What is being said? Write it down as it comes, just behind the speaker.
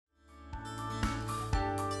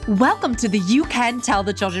Welcome to the You Can Tell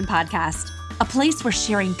the Children podcast, a place where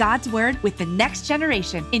sharing God's word with the next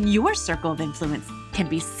generation in your circle of influence can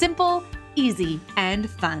be simple, easy, and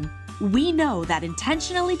fun. We know that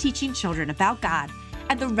intentionally teaching children about God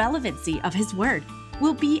and the relevancy of His word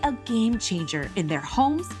will be a game changer in their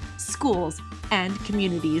homes, schools, and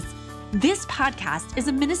communities. This podcast is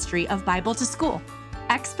a ministry of Bible to School,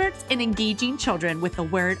 experts in engaging children with the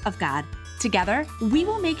Word of God. Together, we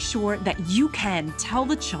will make sure that you can tell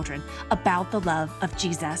the children about the love of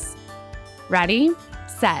Jesus. Ready,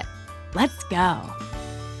 set, let's go.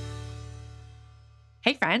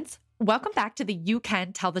 Hey friends, welcome back to the You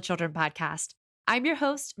Can Tell the Children podcast. I'm your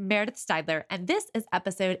host, Meredith Steidler, and this is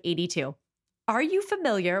episode 82. Are you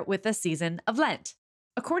familiar with the season of Lent?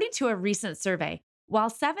 According to a recent survey, while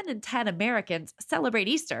 7 in 10 Americans celebrate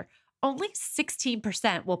Easter, only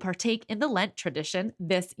 16% will partake in the Lent tradition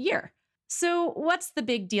this year. So what's the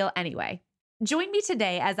big deal anyway? Join me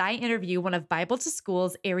today as I interview one of Bible to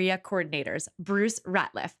School's area coordinators, Bruce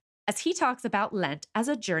Ratliff, as he talks about Lent as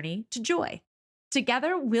a journey to joy.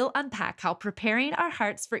 Together, we'll unpack how preparing our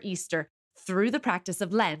hearts for Easter through the practice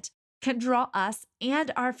of Lent can draw us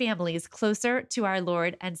and our families closer to our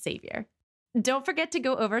Lord and Savior. Don't forget to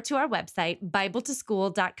go over to our website,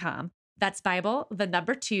 BibleToSchool.com. That's Bible, the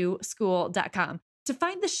number 2, school.com, to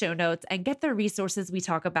find the show notes and get the resources we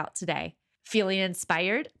talk about today. Feeling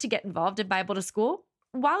inspired to get involved in Bible to School?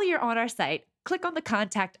 While you're on our site, click on the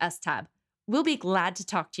Contact Us tab. We'll be glad to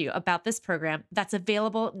talk to you about this program that's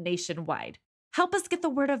available nationwide. Help us get the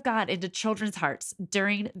Word of God into children's hearts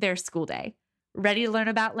during their school day. Ready to learn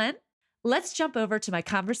about Lent? Let's jump over to my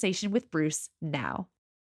conversation with Bruce now.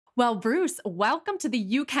 Well, Bruce, welcome to the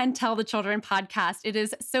You Can Tell the Children podcast. It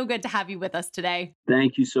is so good to have you with us today.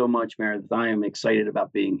 Thank you so much, Meredith. I am excited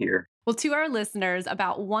about being here. Well, to our listeners,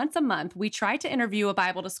 about once a month, we try to interview a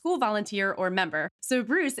Bible to School volunteer or member. So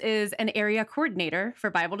Bruce is an area coordinator for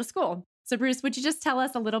Bible to School. So Bruce, would you just tell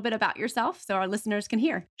us a little bit about yourself so our listeners can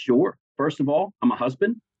hear? Sure. First of all, I'm a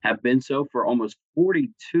husband, have been so for almost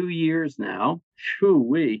 42 years now.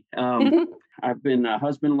 Shoo-wee. I've been a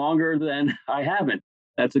husband longer than I haven't.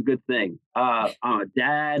 That's a good thing. I'm a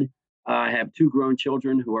dad. I have 2 grown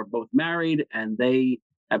children who are both married, and they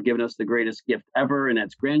have given us the greatest gift ever, and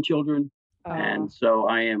that's grandchildren. Oh. And so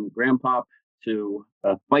I am grandpop to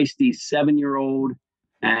a feisty 7-year-old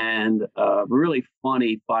and a really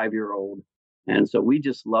funny 5-year-old. And so we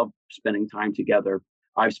just love spending time together.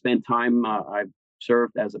 I've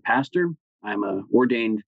served as a pastor. I'm an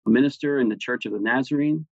ordained minister in the Church of the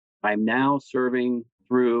Nazarene. I'm now serving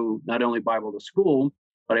through not only Bible to School,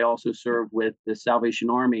 but I also serve with the Salvation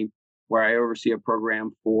Army, where I oversee a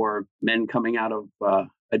program for men coming out of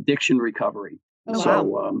addiction recovery. Oh,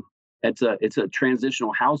 wow. So it's a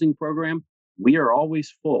transitional housing program. We are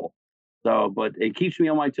always full. But it keeps me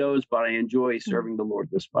on my toes, but I enjoy serving the Lord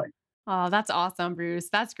despite. Oh, that's awesome, Bruce.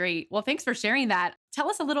 That's great. Well, thanks for sharing that. Tell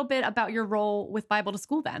us a little bit about your role with Bible to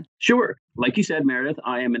School then. Sure. Like you said, Meredith,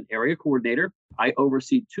 I am an area coordinator. I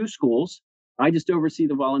oversee 2 schools. I just oversee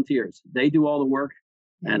the volunteers. They do all the work,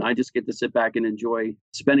 and I just get to sit back and enjoy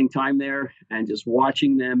spending time there and just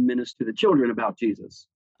watching them minister to the children about Jesus.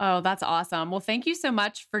 Oh, that's awesome. Well, thank you so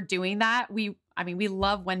much for doing that. We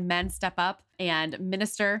love when men step up and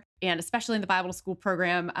minister, and especially in the Bible to School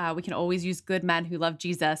program, we can always use good men who love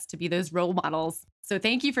Jesus to be those role models. So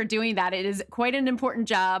thank you for doing that. It is quite an important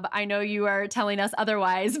job. I know you are telling us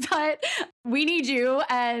otherwise, but we need you,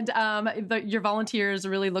 and your volunteers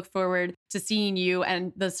really look forward to seeing you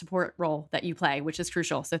and the support role that you play, which is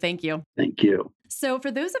crucial. So thank you. Thank you. So for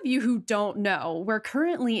those of you who don't know, we're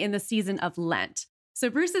currently in the season of Lent. So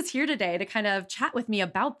Bruce is here today to kind of chat with me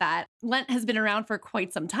about that. Lent has been around for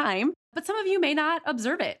quite some time, but some of you may not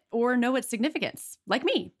observe it or know its significance, like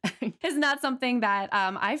me. It's not something that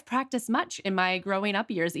I've practiced much in my growing up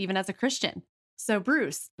years, even as a Christian. So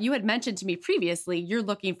Bruce, you had mentioned to me previously, you're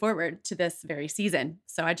looking forward to this very season.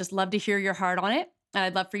 So I'd just love to hear your heart on it. And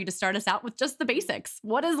I'd love for you to start us out with just the basics.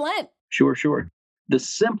 What is Lent? Sure. The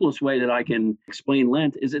simplest way that I can explain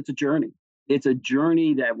Lent is it's a journey. It's a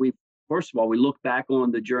journey that first of all, we look back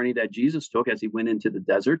on the journey that Jesus took as he went into the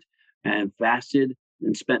desert and fasted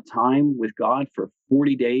and spent time with God for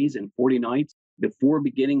 40 days and 40 nights before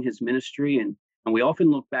beginning his ministry. And we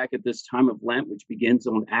often look back at this time of Lent, which begins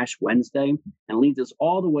on Ash Wednesday and leads us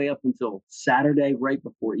all the way up until Saturday, right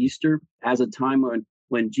before Easter, as a time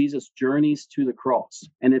when Jesus journeys to the cross.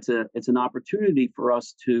 And it's an opportunity for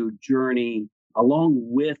us to journey along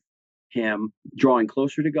with him, drawing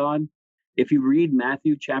closer to God. If you read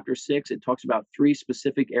Matthew chapter 6, it talks about 3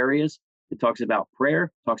 specific areas. It talks about prayer,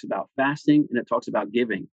 talks about fasting, and it talks about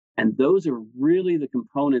giving. And those are really the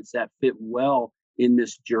components that fit well in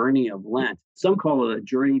this journey of Lent. Some call it a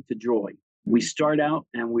journey to joy. We Mm. start out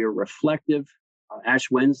and we're reflective.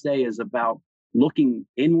 Ash Wednesday is about looking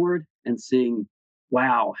inward and seeing,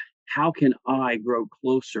 wow, how can I grow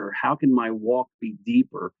closer? How can my walk be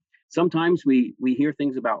deeper? Sometimes we hear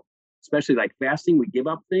things about, especially like fasting, we give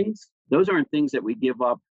up things. Those aren't things that we give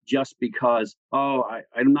up just because, oh,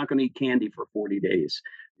 I'm not going to eat candy for 40 days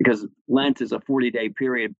because Lent is a 40-day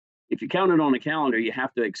period. If you count it on a calendar, you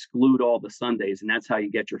have to exclude all the Sundays, and that's how you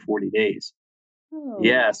get your 40 days. Oh.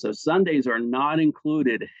 Yeah, so Sundays are not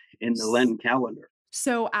included in the S- Lenten calendar.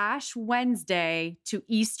 So Ash Wednesday to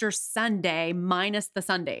Easter Sunday minus the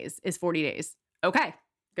Sundays is 40 days. Okay.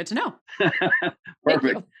 Good to know. Thank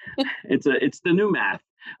Perfect. you. It's the new math.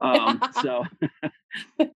 So,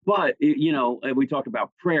 but we talk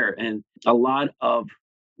about prayer, and a lot of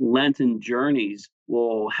Lenten journeys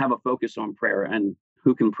will have a focus on prayer. And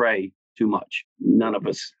who can pray too much? None of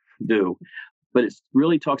us do. But it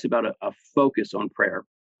really talks about a focus on prayer,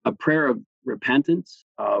 a prayer of repentance,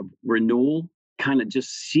 of renewal, kind of just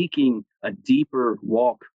seeking a deeper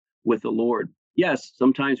walk with the Lord. Yes,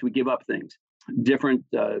 sometimes we give up things, different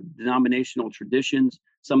denominational traditions.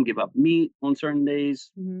 Some give up meat on certain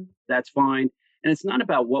days. Mhm. That's fine. And it's not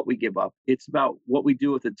about what we give up, it's about what we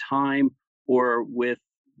do with the time or with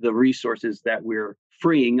the resources that we're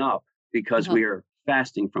freeing up because Uh-huh. we are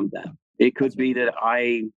fasting from them. It could That's be really that good.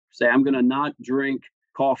 I say, I'm going to not drink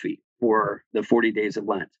coffee for the 40 days of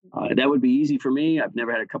Lent. That would be easy for me. I've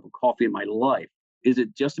never had a cup of coffee in my life. Is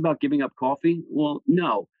it just about giving up coffee? Well,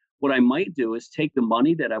 no. What I might do is take the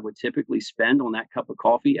money that I would typically spend on that cup of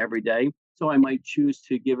coffee every day. So I might choose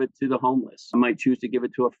to give it to the homeless. I might choose to give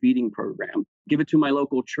it to a feeding program, give it to my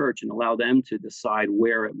local church and allow them to decide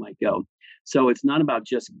where it might go. So it's not about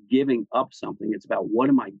just giving up something. It's about what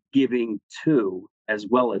am I giving to as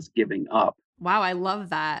well as giving up. Wow, I love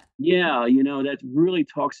that. Yeah, that really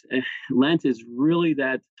talks. Lent is really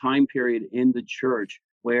that time period in the church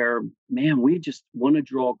where, man, we just want to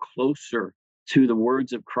draw closer to the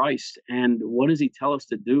words of Christ. And what does he tell us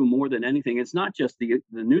to do more than anything? It's not just the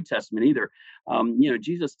New Testament either.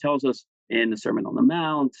 Jesus tells us in the Sermon on the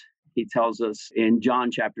Mount, he tells us in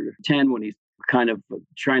John chapter 10 when he's kind of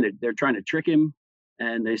they're trying to trick him.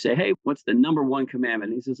 And they say, hey, what's the number one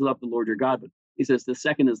commandment? And he says, love the Lord your God. But he says, the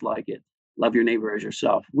second is like it, love your neighbor as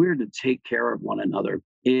yourself. We're to take care of one another.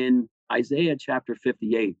 In Isaiah chapter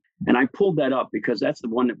 58, and I pulled that up because that's the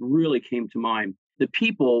one that really came to mind. The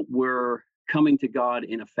people were coming to God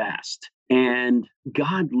in a fast, and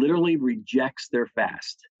God literally rejects their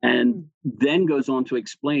fast and Mm. then goes on to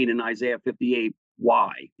explain in Isaiah 58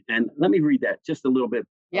 why. And let me read that just a little bit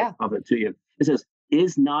Yeah. of it to you. It says,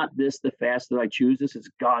 is not this the fast that I choose? This is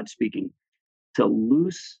God speaking, to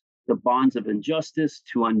loose the bonds of injustice,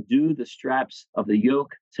 to undo the straps of the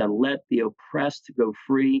yoke, to let the oppressed go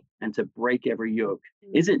free, and to break every yoke.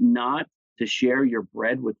 Is Mm. it not to share your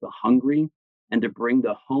bread with the hungry and to bring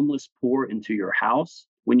the homeless poor into your house?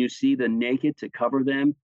 When you see the naked, to cover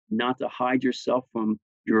them, not to hide yourself from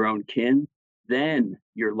your own kin? Then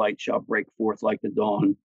your light shall break forth like the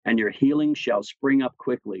dawn, and your healing shall spring up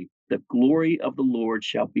quickly. The glory of the Lord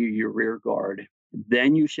shall be your rear guard.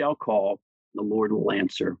 Then you shall call, the Lord will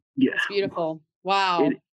answer. Yeah. That's beautiful. It, Wow.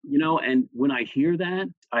 and when I hear that,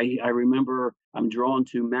 I remember I'm drawn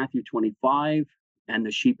to Matthew 25 and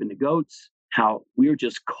the sheep and the goats, how we're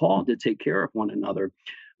just called to take care of one another.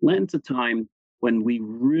 Lent's a time when we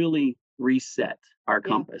really reset our Yeah.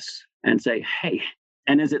 compass and say, hey,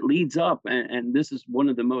 and as it leads up, and this is one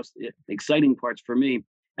of the most exciting parts for me,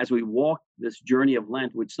 as we walk this journey of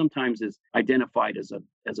Lent, which sometimes is identified as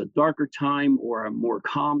a darker time or a more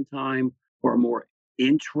calm time or a more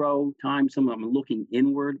intro time, some of them looking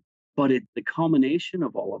inward, but the culmination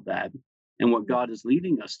of all of that and what Mm. God is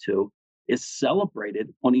leading us to is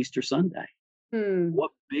celebrated on Easter Sunday. Hmm.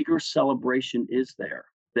 What bigger celebration is there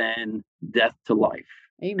than death to life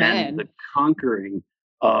and the Amen. conquering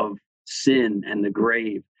of sin and the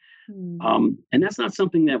grave? Hmm. And that's not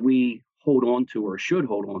something that we hold on to or should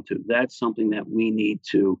hold on to. That's something that we need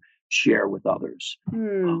to share with others.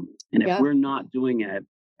 Hmm. And if Yeah. we're not doing it,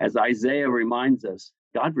 as Isaiah reminds us,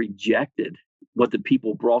 God rejected what the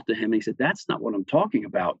people brought to him. He said, that's not what I'm talking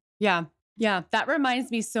about. Yeah. Yeah. That reminds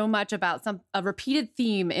me so much about a repeated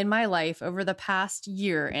theme in my life over the past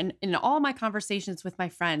year and in all my conversations with my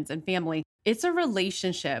friends and family. It's a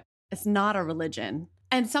relationship. It's not a religion.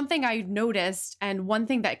 And something I noticed, and one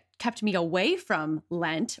thing that kept me away from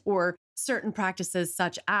Lent or certain practices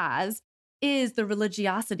such as is the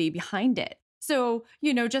religiosity behind it. So,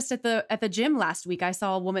 just at the gym last week, I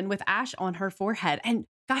saw a woman with ash on her forehead. And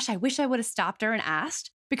gosh, I wish I would have stopped her and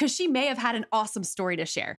asked because she may have had an awesome story to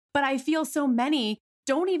share. But I feel so many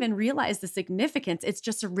don't even realize the significance. It's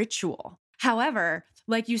just a ritual. However,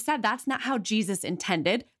 like you said, that's not how Jesus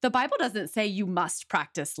intended. The Bible doesn't say you must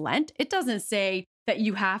practice Lent. It doesn't say that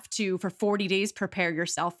you have to, for 40 days, prepare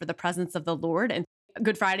yourself for the presence of the Lord and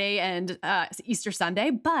Good Friday and Easter Sunday.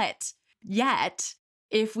 But yet,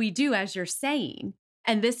 if we do, as you're saying,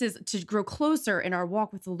 and this is to grow closer in our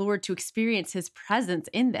walk with the Lord, to experience his presence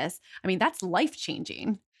in this, I mean, that's life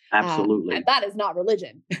changing. And Absolutely. that is not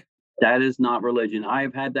religion. That is not religion.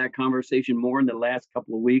 I've had that conversation more in the last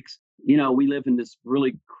couple of weeks. We live in this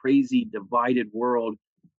really crazy divided world.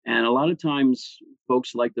 And a lot of times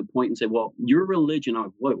folks like to point and say, well, your religion. I'm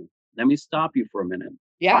like, whoa, let me stop you for a minute.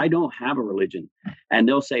 Yeah. I don't have a religion. And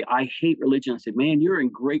they'll say, I hate religion. I say, man, you're in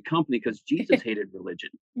great company because Jesus hated religion.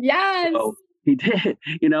 Yes. So he did,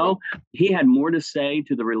 he had more to say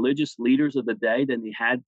to the religious leaders of the day than he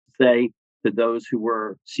had to say to those who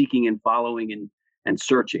were seeking and following and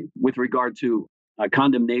searching with regard to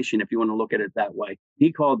condemnation, if you want to look at it that way.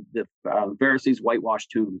 He called the Pharisees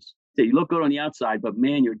whitewashed tombs. So you look good on the outside, but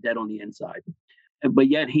man, you're dead on the inside. But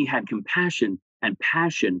yet he had compassion and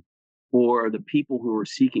passion for the people who were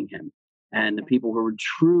seeking him and the people who were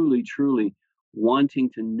truly, truly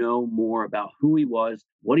wanting to know more about who he was,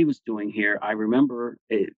 what he was doing here. I remember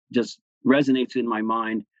it just resonates in my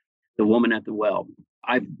mind, the woman at the well.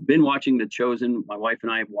 I've been watching The Chosen. My wife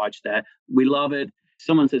and I have watched that. We love it.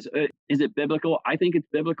 Someone says, is it biblical? I think it's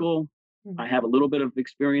biblical. I have a little bit of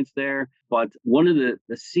experience there. But one of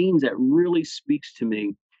the scenes that really speaks to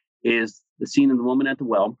me is the scene of the woman at the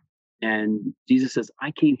well. And Jesus says, I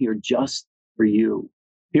came here just for you.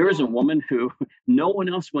 Here is a woman who no one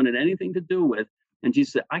else wanted anything to do with. And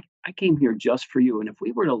Jesus said, I came here just for you. And if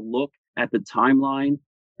we were to look at the timeline,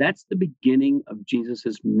 that's the beginning of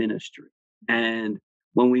Jesus's ministry. And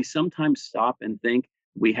when we sometimes stop and think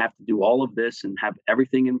we have to do all of this and have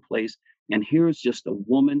everything in place, and here's just a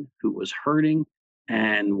woman who was hurting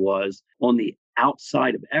and was on the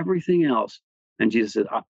outside of everything else. And Jesus said,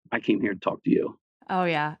 I came here to talk to you. Oh,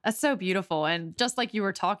 yeah. That's so beautiful. And just like you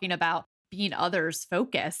were talking about being others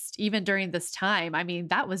focused, even during this time, I mean,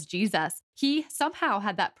 that was Jesus. He somehow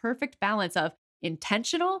had that perfect balance of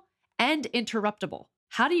intentional and interruptible.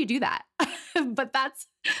 How do you do that? But that's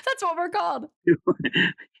what we're called.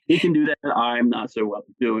 He can do that. I'm not so well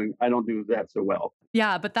doing. I don't do that so well.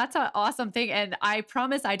 Yeah, but that's an awesome thing. And I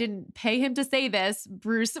promise I didn't pay him to say this.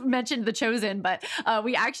 Bruce mentioned The Chosen, but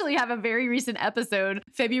we actually have a very recent episode,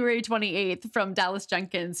 February 28th, from Dallas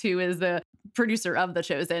Jenkins, who is the producer of The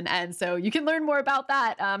Chosen. And so you can learn more about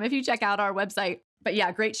that if you check out our website. But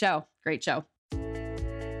yeah, great show. Great show.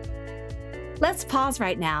 Let's pause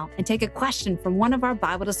right now and take a question from one of our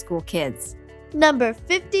Bible to School kids. Number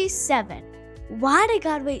 57. Why did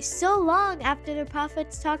God wait so long after the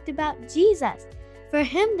prophets talked about Jesus for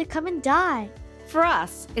him to come and die? For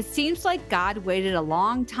us, it seems like God waited a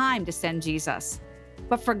long time to send Jesus.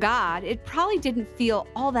 But for God, it probably didn't feel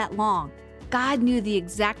all that long. God knew the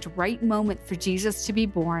exact right moment for Jesus to be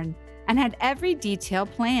born and had every detail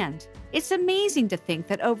planned. It's amazing to think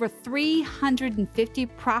that over 350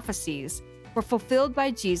 prophecies were fulfilled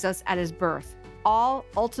by Jesus at his birth, all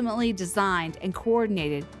ultimately designed and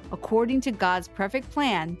coordinated according to God's perfect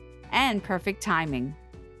plan and perfect timing.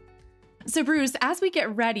 So, Bruce, as we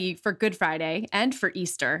get ready for Good Friday and for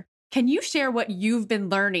Easter, can you share what you've been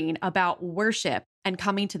learning about worship and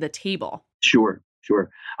coming to the table? Sure.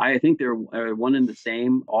 I think they're one and the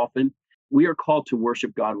same often. We are called to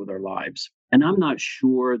worship God with our lives. And I'm not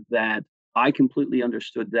sure that I completely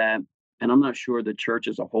understood that. And I'm not sure the church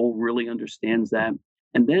as a whole really understands that.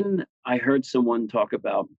 And then I heard someone talk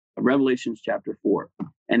about Revelations chapter 4.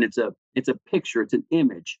 And it's a picture, it's an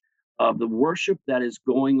image of the worship that is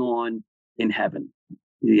going on in heaven.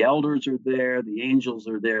 The elders are there, the angels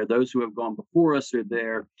are there, those who have gone before us are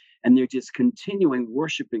there, and they're just continuing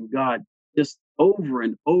worshiping God just over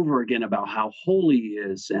and over again about how holy he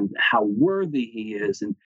is and how worthy he is.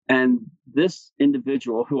 And this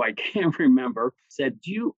individual, who I can't remember, said,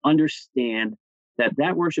 do you understand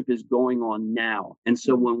that worship is going on now? And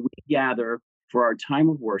so when we gather for our time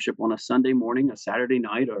of worship on a Sunday morning, a Saturday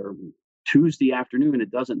night, or Tuesday afternoon,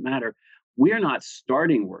 it doesn't matter, we're not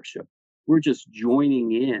starting worship. We're just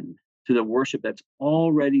joining in to the worship that's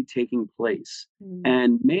already taking place.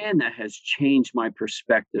 And man, that has changed my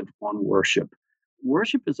perspective on worship.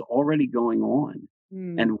 Worship is already going on.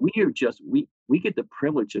 And we get the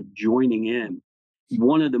privilege of joining in.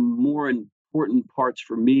 One of the more important parts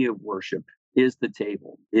for me of worship is the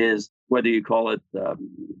table, is whether you call it the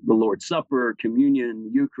Lord's Supper, communion,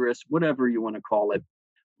 Eucharist, whatever you want to call it.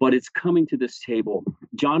 But it's coming to this table.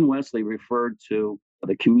 John Wesley referred to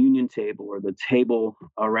the communion table or the table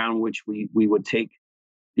around which we would take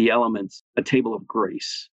the elements, a table of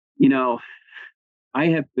grace. You know, I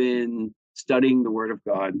have been studying the Word of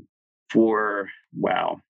God for,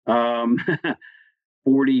 wow, um,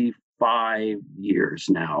 45 years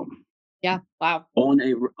now Yeah. Wow. on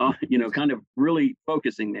kind of really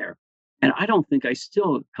focusing there. And I don't think I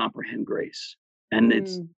still comprehend grace and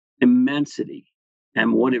its Mm. immensity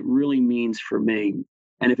and what it really means for me.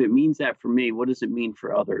 And if it means that for me, what does it mean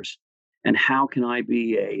for others? And how can I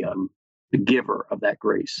be a giver of that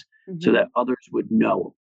grace so Mhm. that others would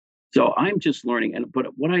know? So I'm just learning.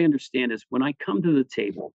 But what I understand is when I come to the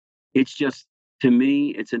table, it's just, to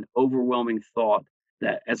me, it's an overwhelming thought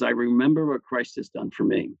that as I remember what Christ has done for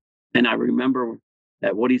me, and I remember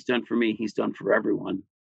that what he's done for me, he's done for everyone.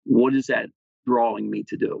 What is that drawing me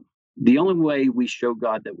to do? The only way we show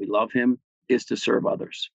God that we love him is to serve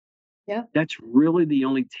others. Yeah. That's really the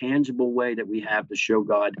only tangible way that we have to show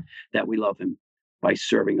God that we love him, by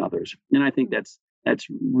serving others. And I think that's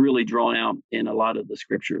really drawn out in a lot of the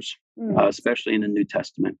scriptures, Mm. especially in the New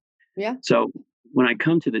Testament. Yeah. So when I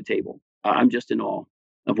come to the table, I'm just in awe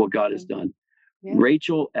of what God has done. Yeah.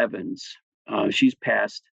 Rachel Evans, she's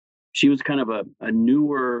passed. She was kind of a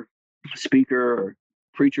newer speaker or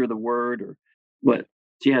preacher of the word, or what.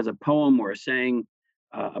 She has a poem or a saying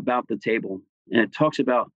about the table, and it talks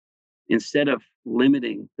about, instead of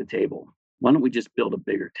limiting the table, why don't we just build a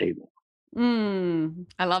bigger table?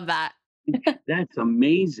 I love that. That's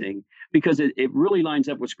amazing, because it really lines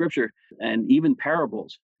up with scripture and even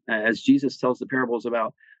parables, as Jesus tells the parables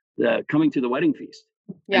about the coming to the wedding feast.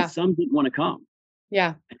 And Yeah. some didn't want to come.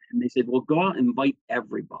 Yeah. And they said, well, go out and invite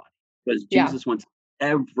everybody, because Yeah. Jesus wants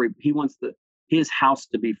he wants his house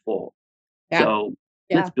to be full. Yeah. So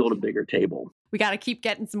let's Yeah. build a bigger table. We got to keep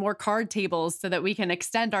getting some more card tables so that we can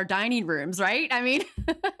extend our dining rooms, right? I mean,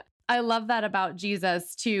 I love that about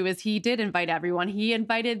Jesus too, is he did invite everyone. He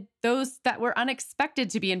invited those that were unexpected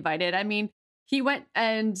to be invited. I mean, he went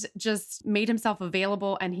and just made himself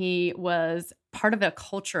available, and he was part of a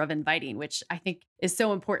culture of inviting, which I think is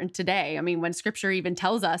so important today. I mean, when scripture even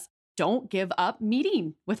tells us, don't give up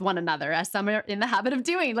meeting with one another, as some are in the habit of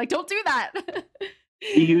doing. Like, don't do that.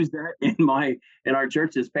 He used that in our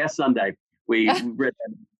church this past Sunday. We read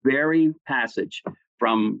that very passage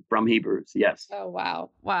from Hebrews. Yes. Oh, wow.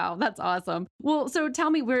 Wow. That's awesome. Well, so tell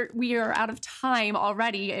me, we are out of time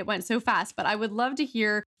already. It went so fast, but I would love to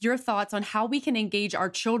hear your thoughts on how we can engage our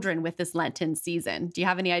children with this Lenten season. Do you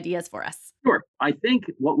have any ideas for us? Sure. I think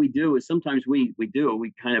what we do is sometimes we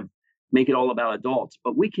kind of make it all about adults,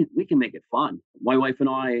 but we can make it fun. My wife and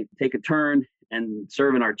I take a turn and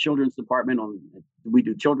serve in our children's department. We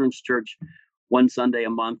do children's church one Sunday a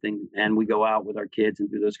month, and we go out with our kids and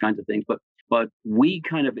do those kinds of things. But we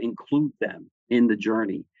kind of include them in the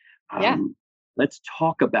journey. Yeah. Let's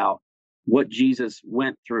talk about what Jesus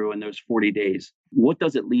went through in those 40 days. What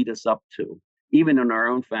does it lead us up to? Even in our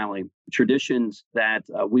own family, traditions that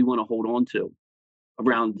we want to hold on to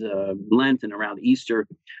around Lent and around Easter.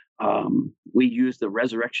 We use the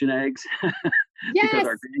resurrection eggs because Yes.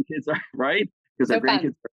 our grandkids are right, because our So fun.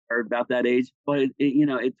 grandkids are about that age. But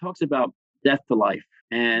it talks about death to life.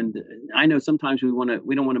 And I know sometimes we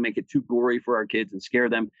don't want to make it too gory for our kids and scare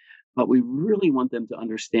them, but we really want them to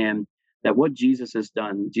understand that what Jesus has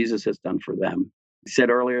done for them. I said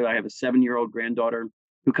earlier, I have a 7-year-old granddaughter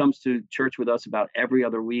who comes to church with us about every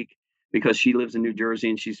other week, because she lives in New Jersey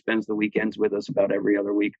and she spends the weekends with us about every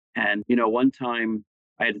other week. And one time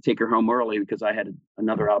I had to take her home early because I had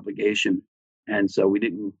another obligation, and so we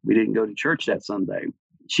didn't go to church that Sunday.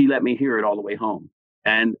 She let me hear it all the way home.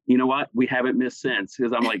 And you know what? We haven't missed since,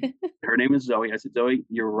 because I'm like, her name is Zoe. I said, Zoe,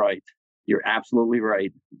 you're right. You're absolutely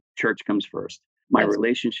right. Church comes first. My That's-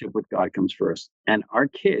 relationship with God comes first. And our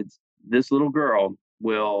kids, this little girl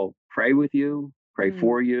will pray with you, pray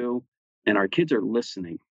for you, and our kids are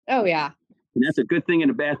listening. Oh, yeah. And that's a good thing and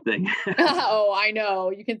a bad thing. Oh, I know.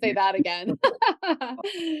 You can say that again.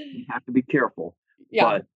 You have to be careful. Yeah.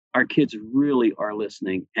 But our kids really are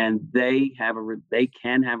listening, and they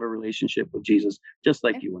can have a relationship with Jesus, just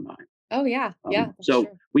like you and I. Oh, yeah. Yeah. That's So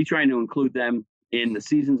true. we try to include them in the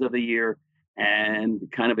seasons of the year and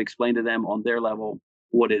kind of explain to them on their level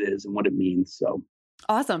what it is and what it means. So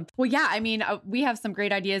Awesome. Well, yeah, I mean, we have some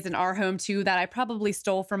great ideas in our home too that I probably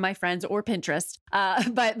stole from my friends or Pinterest.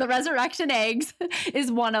 But the resurrection eggs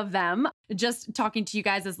is one of them. Just talking to you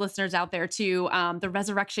guys as listeners out there too. The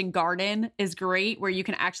resurrection garden is great, where you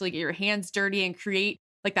can actually get your hands dirty and create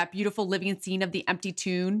like that beautiful living scene of the empty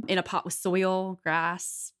tomb in a pot with soil,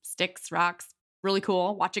 grass, sticks, rocks. Really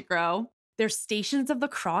cool. Watch it grow. There's Stations of the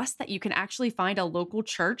Cross that you can actually find a local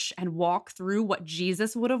church and walk through what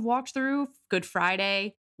Jesus would have walked through, Good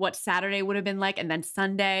Friday, what Saturday would have been like, and then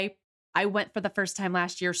Sunday. I went for the first time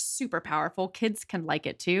last year, super powerful. Kids can like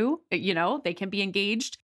it too. They can be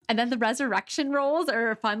engaged. And then the resurrection rolls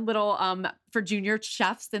are a fun little for junior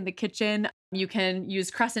chefs in the kitchen. You can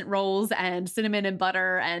use crescent rolls and cinnamon and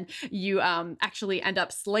butter, and you actually end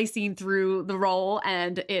up slicing through the roll,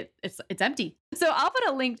 and it's empty. So I'll put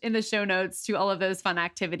a link in the show notes to all of those fun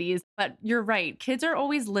activities. But you're right, kids are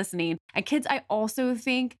always listening, and kids, I also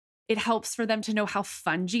think it helps for them to know how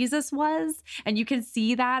fun Jesus was. And you can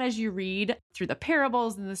see that as you read through the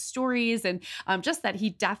parables and the stories, and just that he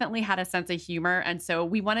definitely had a sense of humor. And so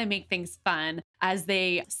we want to make things fun as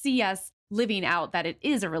they see us living out that it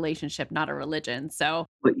is a relationship, not a religion. So,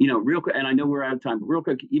 But, real quick, and I know we're out of time, but real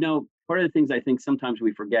quick, part of the things I think sometimes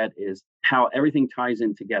we forget is how everything ties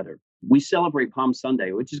in together. We celebrate Palm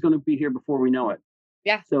Sunday, which is going to be here before we know it.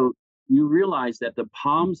 yeah. So you realize that the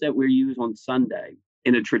palms that we use on Sunday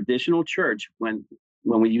in a traditional church, when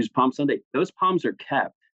we use Palm Sunday, those palms are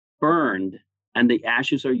kept, burned, and the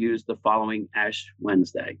ashes are used the following Ash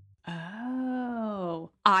Wednesday. Oh,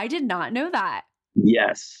 I did not know that.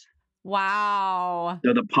 Yes. Wow.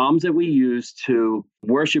 So the palms that we use to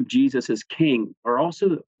worship Jesus as King are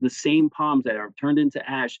also the same palms that are turned into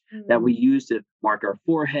ash that we use to mark our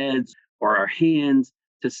foreheads or our hands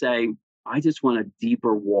to say, I just want a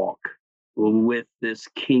deeper walk with this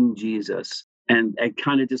King Jesus. And it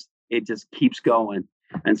kind of just keeps going.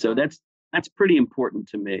 And so that's pretty important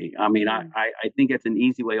to me. I mean, I think it's an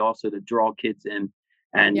easy way also to draw kids in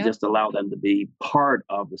and Yep. just allow them to be part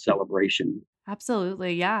of the celebration.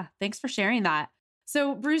 Absolutely. Yeah. Thanks for sharing that.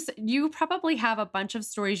 So, Bruce, you probably have a bunch of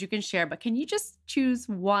stories you can share, but can you just choose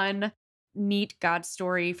one neat God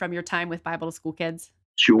story from your time with Bible to school kids?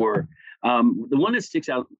 Sure. The one that sticks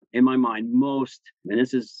out in my mind most, and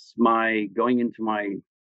this is my going into my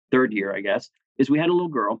third year, I guess, is we had a little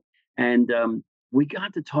girl, and we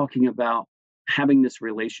got to talking about having this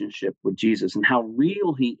relationship with Jesus and how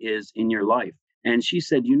real he is in your life. And she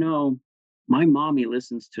said, my mommy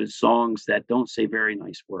listens to songs that don't say very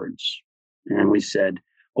nice words. And we said,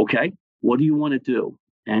 okay, what do you want to do?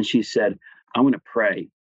 And she said, I want to pray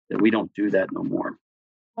that we don't do that no more.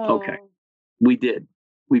 Okay. We did.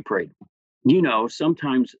 We prayed.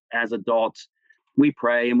 Sometimes as adults, we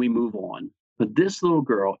pray and we move on. But this little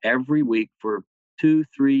girl, every week for 2,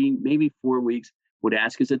 3, maybe 4 weeks, would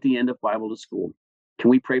ask us at the end of Bible to school, can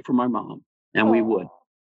we pray for my mom? And we would.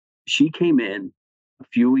 She came in a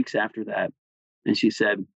few weeks after that, and she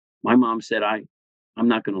said, my mom said, I'm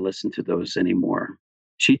not going to listen to those anymore.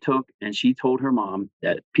 She told her mom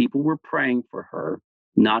that people were praying for her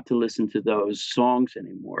not to listen to those songs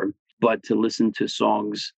anymore, but to listen to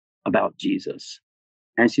songs about Jesus.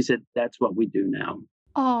 And she said, that's what we do now.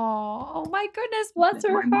 Oh my goodness. Bless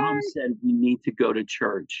her My mom heart. said we need to go to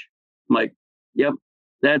church. I'm like, yep,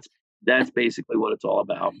 that's basically what it's all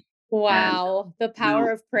about. And Wow. The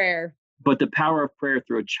power of prayer. but the power of prayer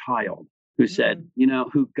through a child who said,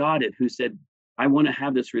 who got it, who said, I want to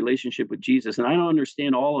have this relationship with Jesus. And I don't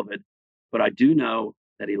understand all of it, but I do know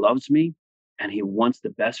that he loves me and he wants the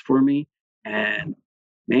best for me. And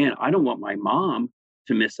man, I don't want my mom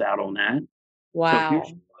to miss out on that. So here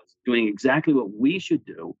she was doing exactly what we should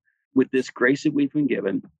do with this grace that we've been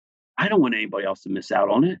given. I don't want anybody else to miss out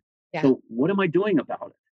on it. Yeah. So what am I doing about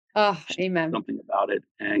it? Oh, She did amen. something about it,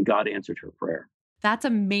 and God answered her prayer. That's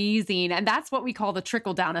amazing. And that's what we call the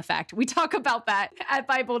trickle down effect. We talk about that at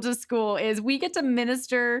Bible to School is we get to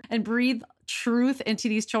minister and breathe truth into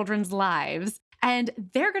these children's lives. And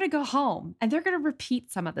they're going to go home and they're going to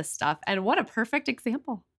repeat some of this stuff. And what a perfect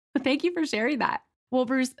example. Thank you for sharing that. Well,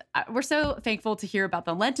 Bruce, we're so thankful to hear about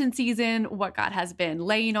the Lenten season, what God has been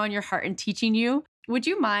laying on your heart and teaching you. Would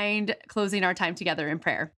you mind closing our time together in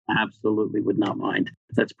prayer? Absolutely would not mind.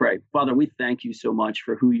 Let's pray. Father, we thank you so much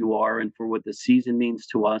for who you are and for what the season means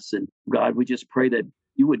to us. And God, we just pray that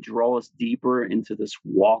you would draw us deeper into this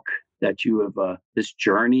walk that you have, this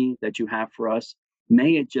journey that you have for us.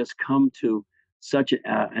 May it just come to such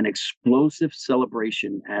an explosive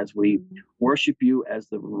celebration as we worship you as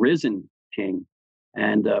the risen King.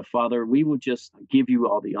 And Father, we will just give you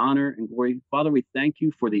all the honor and glory. Father, we thank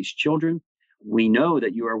you for these children. We know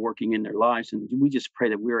that you are working in their lives, and we just pray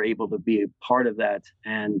that we're able to be a part of that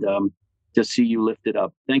and just see you lifted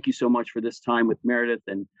up. Thank you so much for this time with Meredith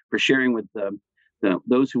and for sharing with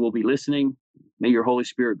those who will be listening. May your Holy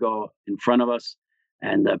Spirit go in front of us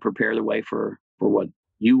and prepare the way for what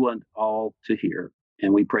you want all to hear.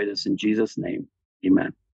 And we pray this in Jesus' name.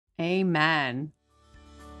 Amen. Amen.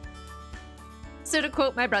 So to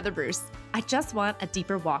quote my brother Bruce, I just want a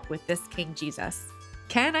deeper walk with this King Jesus.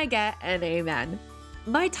 Can I get an amen?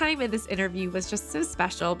 My time in this interview was just so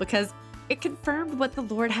special because it confirmed what the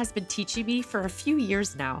Lord has been teaching me for a few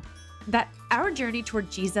years now, that our journey toward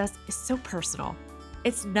Jesus is so personal.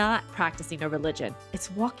 It's not practicing a religion, it's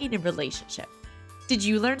walking in relationship. Did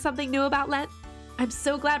you learn something new about Lent? I'm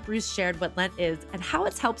so glad Bruce shared what Lent is and how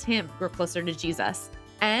it's helped him grow closer to Jesus.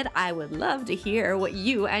 And I would love to hear what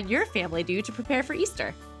you and your family do to prepare for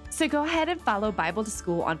Easter. So go ahead and follow Bible to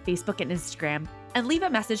School on Facebook and Instagram and leave a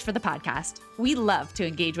message for the podcast. We love to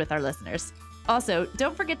engage with our listeners. Also,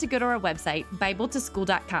 don't forget to go to our website,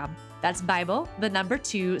 BibleToSchool.com. That's Bible, the number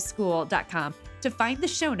 2, school.com, to find the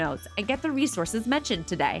show notes and get the resources mentioned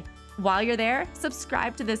today. While you're there,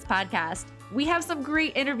 subscribe to this podcast. We have some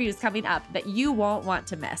great interviews coming up that you won't want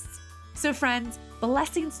to miss. So friends,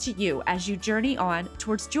 blessings to you as you journey on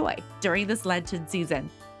towards joy during this Lenten season.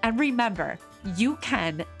 And remember, you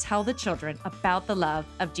can tell the children about the love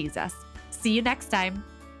of Jesus. See you next time.